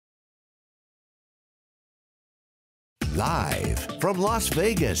Live from Las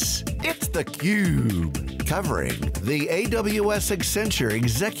Vegas, it's theCUBE, covering the AWS Accenture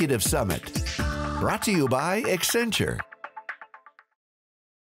Executive Summit. Brought to you by Accenture.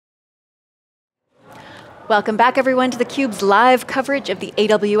 Welcome back everyone to theCUBE's live coverage of the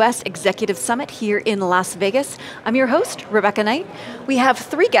AWS Executive Summit here in Las Vegas. I'm your host, Rebecca Knight. We have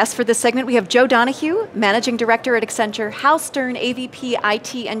three guests for this segment. We have Joe Donahue, Managing Director at Accenture, Hal Stern, AVP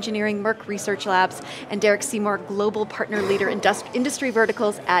IT Engineering, Merck Research Labs, and Derek Seymour, Global Partner Leader, Industry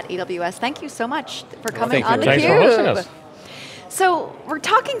Verticals at AWS. Thank you so much for coming on theCUBE. Thanks for hosting us. So we're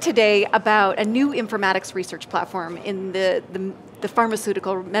talking today about a new informatics research platform in the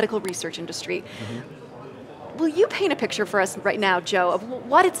pharmaceutical, medical research industry. Will you paint a picture for us right now, Joe, of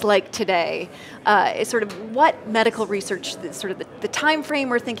what it's like today, sort of what medical research, sort of the time frame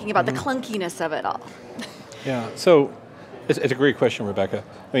we're thinking about, the clunkiness of it all? Yeah, so it's a great question, Rebecca.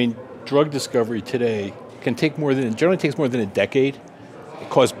 I mean, drug discovery today generally takes more than a decade, it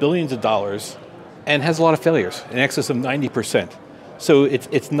costs billions of dollars, and has a lot of failures, in excess of 90%. So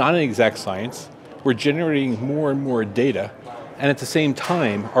it's not an exact science. We're generating more and more data, and at the same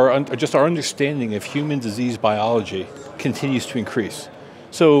time, our understanding of human disease biology continues to increase.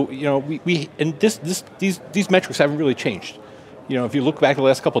 So, you know, these metrics haven't really changed. You know, if you look back at the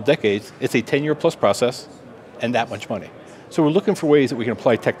last couple of decades, it's a 10-year plus process and that much money. So we're looking for ways that we can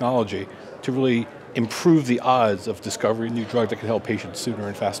apply technology to really improve the odds of discovering a new drug that can help patients sooner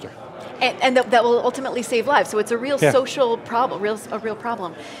and faster. And that will ultimately save lives, so it's a real social problem, a real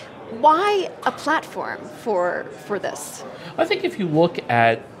problem. Why a platform for this? I think if you look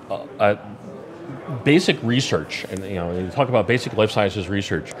at basic research, and you talk about basic life sciences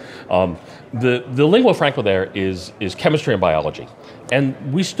research, the lingua franca there is chemistry and biology.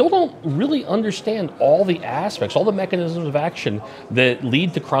 And we still don't really understand all the aspects, all the mechanisms of action that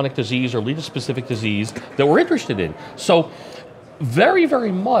lead to chronic disease or lead to specific disease that we're interested in. So very,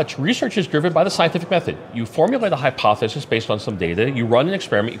 very much research is driven by the scientific method. You formulate a hypothesis based on some data, you run an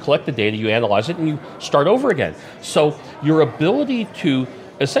experiment, you collect the data, you analyze it, and you start over again. So your ability to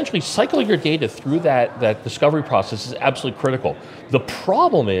essentially cycle your data through that discovery process is absolutely critical. The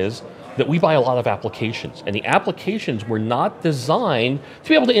problem is that we buy a lot of applications, and the applications were not designed to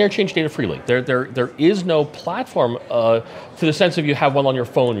be able to interchange data freely. There is no platform to the sense of you have one on your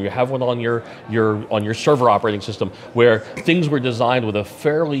phone, or you have one on your server operating system, where things were designed with a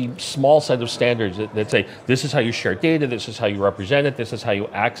fairly small set of standards that say, this is how you share data, this is how you represent it, this is how you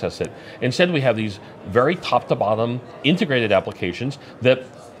access it. Instead, we have these very top to bottom integrated applications that,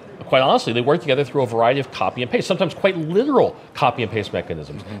 quite honestly, they work together through a variety of copy and paste, sometimes quite literal copy and paste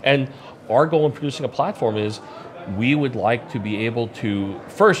mechanisms. And our goal in producing a platform is we would like to be able to,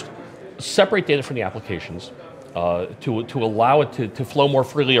 first, separate data from the applications, to allow it to flow more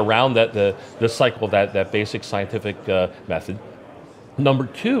freely around the cycle of that basic scientific method. Number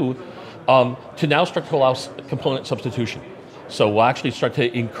two, to now start to allow component substitution. So we'll actually start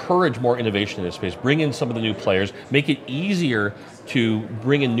to encourage more innovation in this space, bring in some of the new players, make it easier to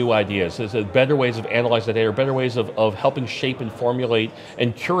bring in new ideas. There's better ways of analyzing the data, better ways of helping shape and formulate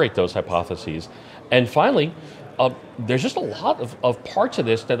and curate those hypotheses. And finally, there's just a lot of parts of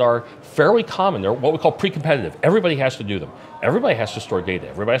this that are fairly common. They're what we call pre-competitive. Everybody has to do them. Everybody has to store data.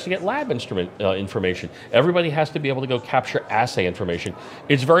 Everybody has to get lab instrument information. Everybody has to be able to go capture assay information.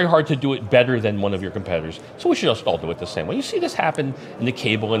 It's very hard to do it better than one of your competitors. So we should just all do it the same way. You see this happen in the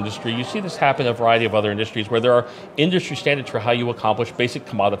cable industry. You see this happen in a variety of other industries where there are industry standards for how you accomplish basic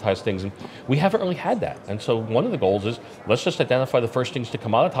commoditized things. And we haven't really had that. And so one of the goals is let's just identify the first things to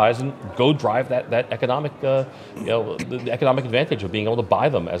commoditize and go drive that economic the economic advantage of being able to buy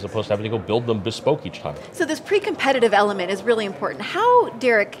them as opposed to having to go build them bespoke each time. So this pre-competitive element is really important. How,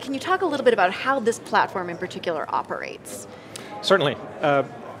 Derek, can you talk a little bit about how this platform in particular operates? Certainly.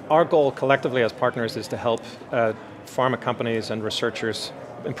 Our goal collectively as partners is to help pharma companies and researchers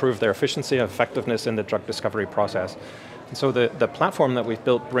improve their efficiency and effectiveness in the drug discovery process. And so the platform that we've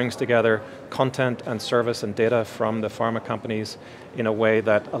built brings together content and service and data from the pharma companies in a way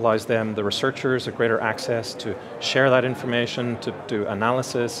that allows them, the researchers, a greater access to share that information, to do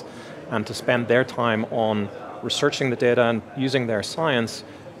analysis, and to spend their time on researching the data and using their science,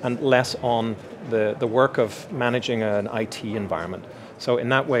 and less on the work of managing an IT environment. So in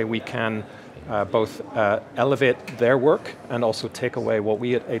that way we can both elevate their work and also take away what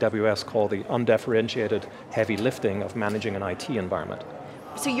we at AWS call the undifferentiated heavy lifting of managing an IT environment.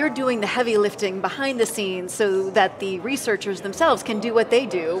 So you're doing the heavy lifting behind the scenes so that the researchers themselves can do what they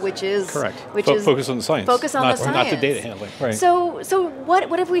do, which is... Correct. Is focus on the science. Focus on the science. Not the data handling. Right. So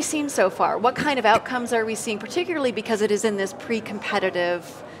what have we seen so far? What kind of outcomes are we seeing, particularly because it is in this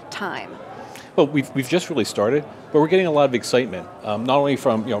pre-competitive time? But we've just really started, but we're getting a lot of excitement. Not only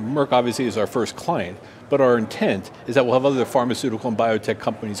from, Merck obviously is our first client, but our intent is that we'll have other pharmaceutical and biotech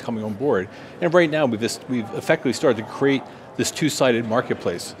companies coming on board. And right now we've effectively started to create this two-sided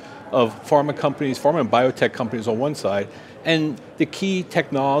marketplace of pharma and biotech companies on one side, and the key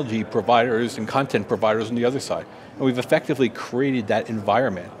technology providers and content providers on the other side. And we've effectively created that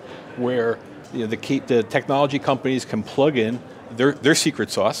environment where the technology companies can plug in their secret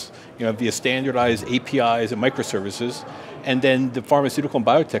sauce, via standardized APIs and microservices, and then the pharmaceutical and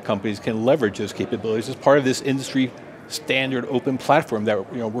biotech companies can leverage those capabilities as part of this industry standard open platform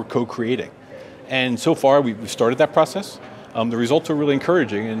that we're co-creating. And so far, we've started that process. The results are really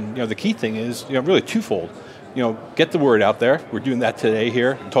encouraging, and the key thing is really twofold. Get the word out there. We're doing that today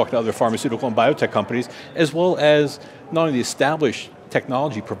here, talking to other pharmaceutical and biotech companies, as well as not only the established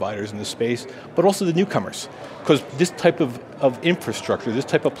technology providers in the space, but also the newcomers. Because this type of infrastructure, this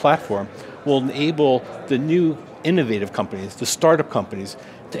type of platform, will enable the new innovative companies, the startup companies,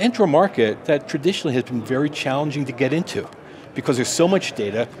 to enter a market that traditionally has been very challenging to get into. Because there's so much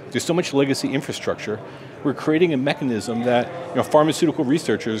data, there's so much legacy infrastructure, we're creating a mechanism that pharmaceutical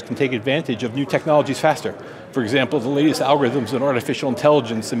researchers can take advantage of new technologies faster. For example, the latest algorithms in artificial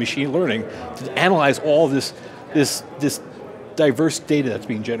intelligence and machine learning to analyze all this diverse data that's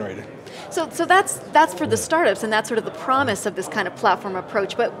being generated. So that's for the startups, and that's sort of the promise of this kind of platform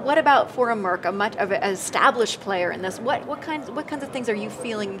approach. But what about for a Merck, a much of an established player in this? What kinds of things are you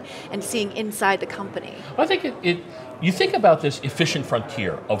feeling and seeing inside the company? I think you think about this efficient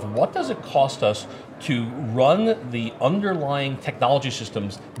frontier of what does it cost us to run the underlying technology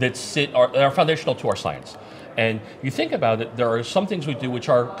systems that are foundational to our science. And you think about it, there are some things we do which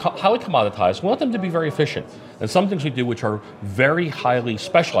are highly commoditized. We want them to be very efficient. And some things we do which are very highly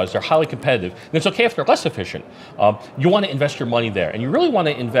specialized, they're highly competitive. And it's okay if they're less efficient. You want to invest your money there. And you really want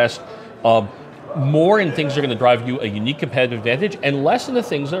to invest more in things that are going to drive you a unique competitive advantage and less in the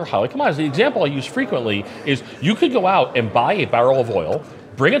things that are highly commoditized. The example I use frequently is you could go out and buy a barrel of oil,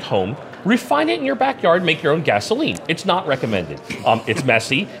 bring it home, refine it in your backyard, make your own gasoline. It's not recommended. It's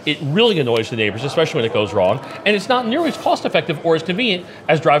messy, it really annoys the neighbors, especially when it goes wrong, and it's not nearly as cost effective or as convenient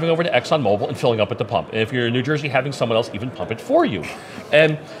as driving over to ExxonMobil and filling up at the pump. And if you're in New Jersey, having someone else even pump it for you.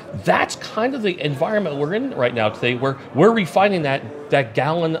 And that's kind of the environment we're in right now today, where we're refining that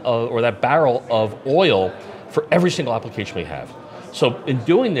gallon or that barrel of oil for every single application we have. So in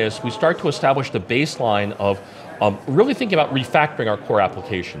doing this, we start to establish the baseline of really thinking about refactoring our core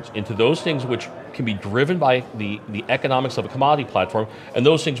applications into those things which can be driven by the economics of a commodity platform and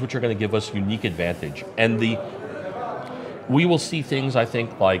those things which are going to give us unique advantage. And we will see things, I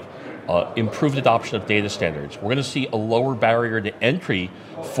think, like improved adoption of data standards. We're going to see a lower barrier to entry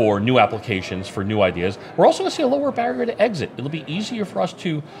for new applications, for new ideas. We're also going to see a lower barrier to exit. It'll be easier for us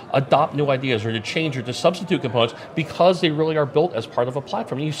to adopt new ideas or to change or to substitute components because they really are built as part of a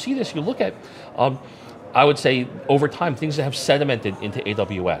platform. And you see this, you look at I would say over time, things that have sedimented into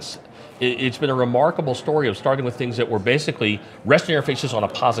AWS. It's been a remarkable story of starting with things that were basically REST interfaces on a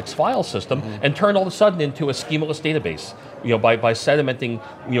POSIX file system and turned all of a sudden into a schemaless database, by sedimenting,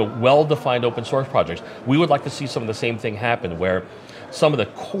 well-defined open source projects. We would like to see some of the same thing happen where some of the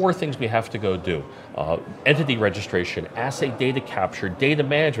core things we have to go do, entity registration, assay data capture, data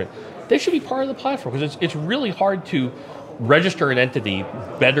management, they should be part of the platform because it's really hard to register an entity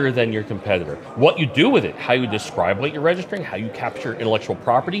better than your competitor. What you do with it, how you describe what you're registering, how you capture intellectual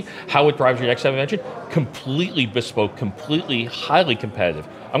property, how it drives your next invention, completely bespoke, completely highly competitive.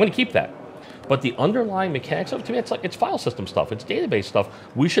 I'm going to keep that. But the underlying mechanics of it, to me, it's file system stuff, it's database stuff.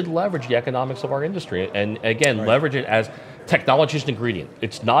 We should leverage the economics of our industry and again, leverage it as technology is an ingredient.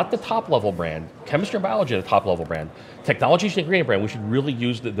 It's not the top level brand. Chemistry and biology are the top level brand. Technology is an ingredient brand. We should really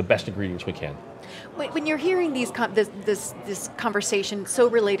use the best ingredients we can. When you're hearing this conversation so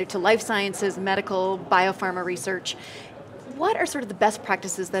related to life sciences, medical, biopharma research, what are sort of the best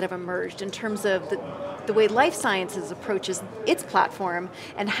practices that have emerged in terms of the way life sciences approaches its platform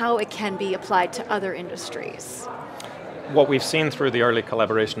and how it can be applied to other industries? What we've seen through the early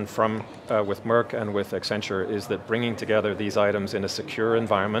collaboration with Merck and with Accenture is that bringing together these items in a secure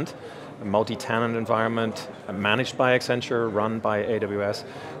environment, a multi-tenant environment, managed by Accenture, run by AWS,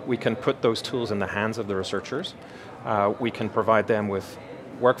 we can put those tools in the hands of the researchers. We can provide them with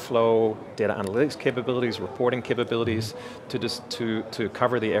workflow, data analytics capabilities, reporting capabilities to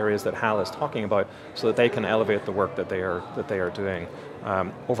cover the areas that Hal is talking about so that they can elevate the work that they are doing.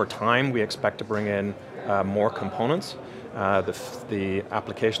 Over time, we expect to bring in more components. The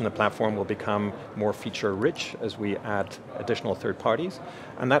application, the platform will become more feature rich as we add additional third parties.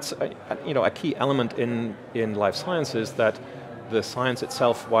 And that's a key element in life sciences that the science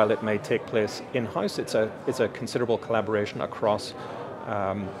itself, while it may take place in-house, it's a considerable collaboration across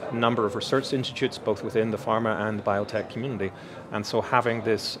a number of research institutes, both within the pharma and biotech community. And so having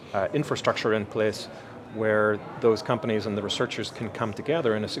this infrastructure in place where those companies and the researchers can come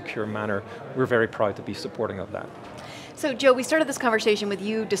together in a secure manner, we're very proud to be supporting of that. So Joe, we started this conversation with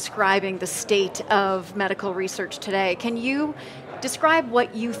you describing the state of medical research today. Can you describe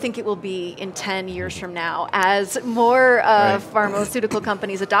what you think it will be in 10 years from now as more pharmaceutical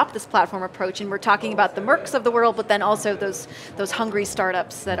companies adopt this platform approach? And we're talking about the Mercks of the world, but then also those hungry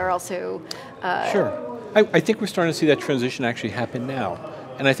startups that are also... Sure. I think we're starting to see that transition actually happen now.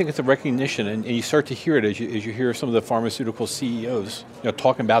 And I think it's a recognition, and you start to hear it as you hear some of the pharmaceutical CEOs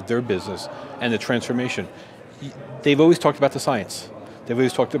talking about their business and the transformation. They've always talked about the science. They've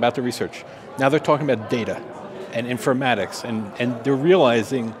always talked about the research. Now they're talking about data and informatics, and they're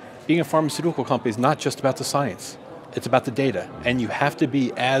realizing being a pharmaceutical company is not just about the science. It's about the data, and you have to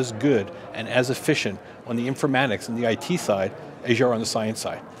be as good and as efficient on the informatics and the IT side as you are on the science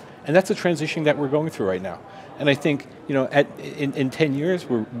side. And that's a transition that we're going through right now. And I think, in 10 years,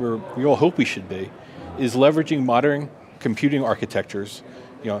 where we all hope we should be, is leveraging modern computing architectures,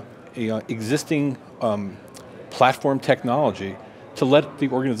 existing platform technology to let the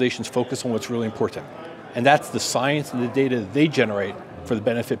organizations focus on what's really important. And that's the science and the data they generate for the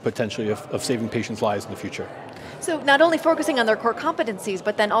benefit potentially of saving patients' lives in the future. So not only focusing on their core competencies,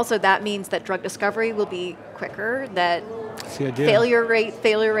 but then also that means that drug discovery will be quicker, that failure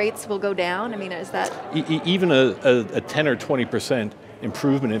rates will go down. I mean, is that? Even a 10 or 20%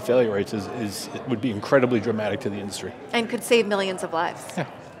 improvement in failure rates would be incredibly dramatic to the industry. And could save millions of lives. Yeah.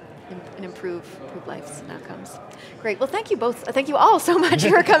 And improve lives and outcomes. Great, well thank you both, thank you all so much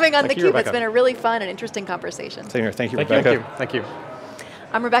for coming on theCUBE. It's been a really fun and interesting conversation. Same here, thank you, Rebecca. Thank you.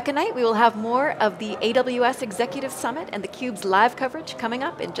 I'm Rebecca Knight. We will have more of the AWS Executive Summit and theCUBE's live coverage coming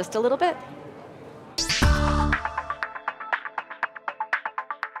up in just a little bit.